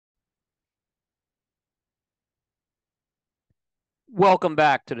Welcome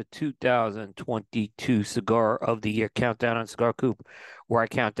back to the 2022 Cigar of the Year Countdown on Cigar Coop, where I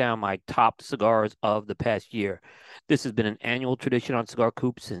count down my top cigars of the past year. This has been an annual tradition on Cigar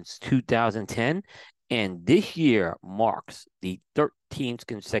Coop since 2010, and this year marks the 13th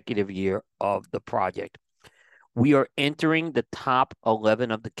consecutive year of the project. We are entering the top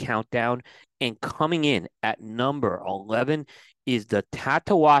 11 of the countdown, and coming in at number 11 is the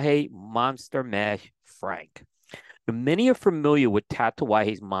Tatuaje Monster Mash Frank. Many are familiar with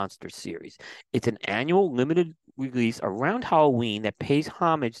Tatuaje's Monster series. It's an annual limited release around Halloween that pays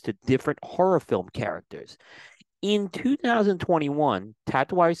homage to different horror film characters. In 2021,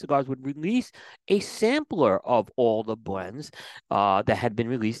 Tatuaje Cigars would release a sampler of all the blends that had been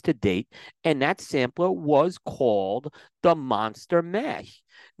released to date, and that sampler was called the Monster Mash.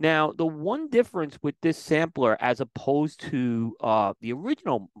 Now, the one difference with this sampler as opposed to the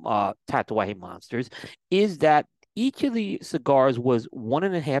original Tatuaje Monsters is that each of the cigars was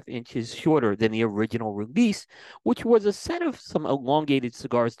 1.5 inches shorter than the original release, which was a set of some elongated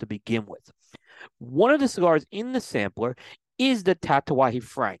cigars to begin with. One of the cigars in the sampler is the Tatuaje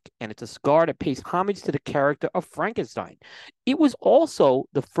Frank, and it's a cigar that pays homage to the character of Frankenstein. It was also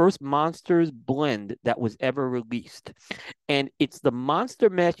the first Monsters blend that was ever released, and it's the Monster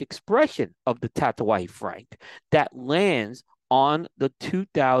Mash expression of the Tatuaje Frank that lands on the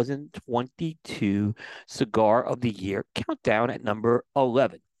 2022 Cigar of the Year countdown at number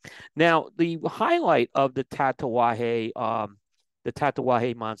 11. Now, the highlight of the Tatuaje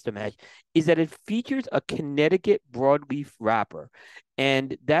Monster Mash is that it features a Connecticut broadleaf wrapper,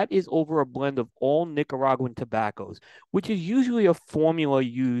 and that is over a blend of all Nicaraguan tobaccos, which is usually a formula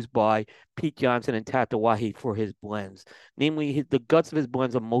used by Pete Johnson and Tatuaje for his blends. Namely, the guts of his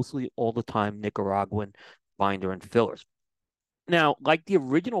blends are mostly all the time Nicaraguan binder and fillers. Now, like the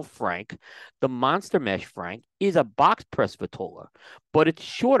original Frank, the Monster Mash Frank is a box press Vitola, but it's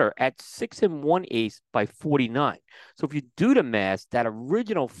shorter at 6 1/8 by 49. So if you do the math, that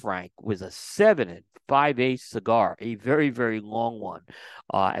original Frank was a 7 5/8 cigar, a very, very long one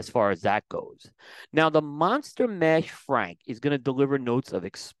as far as that goes. Now, the Monster Mash Frank is going to deliver notes of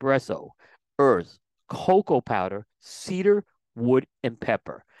espresso, earth, cocoa powder, cedar, wood, and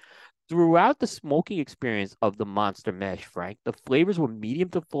pepper. Throughout the smoking experience of the Monster Mash Frank, the flavors were medium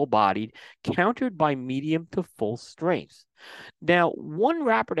to full bodied, countered by medium to full strengths. Now, one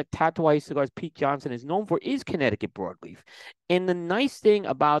wrapper that Tatuaje Cigars Pete Johnson is known for is Connecticut Broadleaf. And the nice thing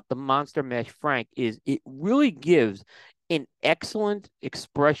about the Monster Mash Frank is it really gives an excellent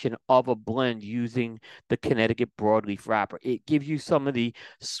expression of a blend using the Connecticut Broadleaf wrapper. It gives you some of the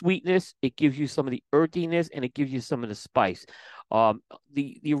sweetness, it gives you some of the earthiness, and it gives you some of the spice.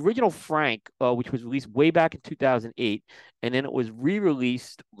 The original Frank, which was released way back in 2008, and then it was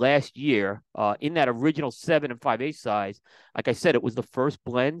re-released last year in that original 7 5/8 size. Like I said, it was the first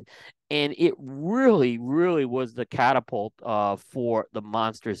blend, and it really, really was the catapult for the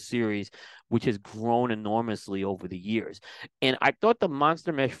Monster series, which has grown enormously over the years. And I thought the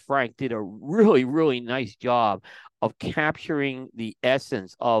Monster Mash Frank did a really, really nice job of capturing the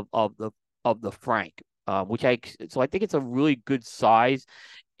essence of the Frank. So I think it's a really good size.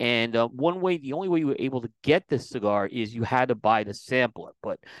 And the only way you were able to get this cigar is you had to buy the sampler.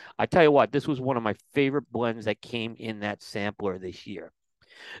 But I tell you what, this was one of my favorite blends that came in that sampler this year.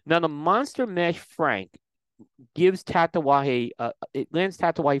 Now, the Monster Mash Frank gives Tatuaje, it lands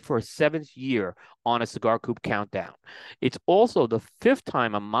Tatuaje for a seventh year on a Cigar Coop countdown. It's also the fifth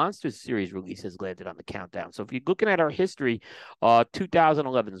time a Monster Series release has landed on the countdown. So if you're looking at our history,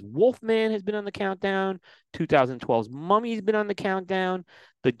 2011's Wolfman has been on the countdown, 2012's Mummy's been on the countdown,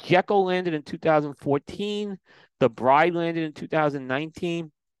 the Jekyll landed in 2014, the Bride landed in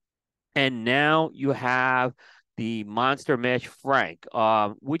 2019, and now you have the Monster Mash Frank,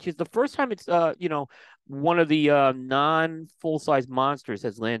 which is the first time it's one of the non full size monsters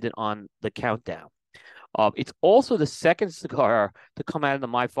has landed on the countdown. It's also the second cigar to come out of the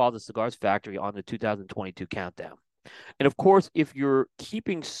My Father Cigars factory on the 2022 countdown. And of course, if you're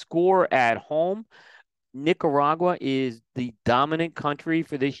keeping score at home, Nicaragua is the dominant country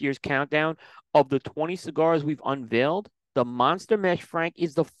for this year's countdown. Of the 20 cigars we've unveiled, the Monster Mash Frank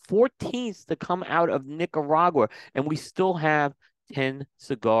is the 14th to come out of Nicaragua, and we still have 10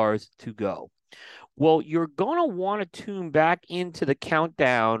 cigars to go. Well, you're going to want to tune back into the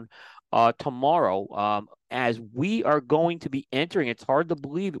countdown tomorrow as we are going to be entering. It's hard to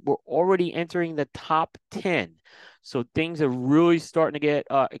believe we're already entering the top 10. So things are really starting to get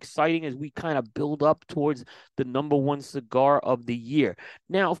exciting as we kind of build up towards the number one cigar of the year.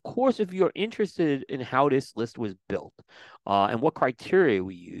 Now, of course, if you're interested in how this list was built and what criteria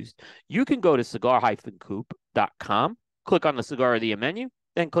we used, you can go to cigar-coop.com click on the Cigar of the Year menu,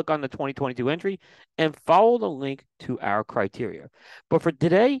 then click on the 2022 entry and follow the link to our criteria. But for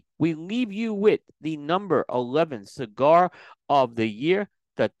today, we leave you with the number 11 Cigar of the Year,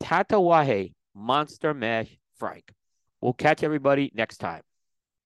 the Tatuaje Monster Mash Frank. We'll catch everybody next time.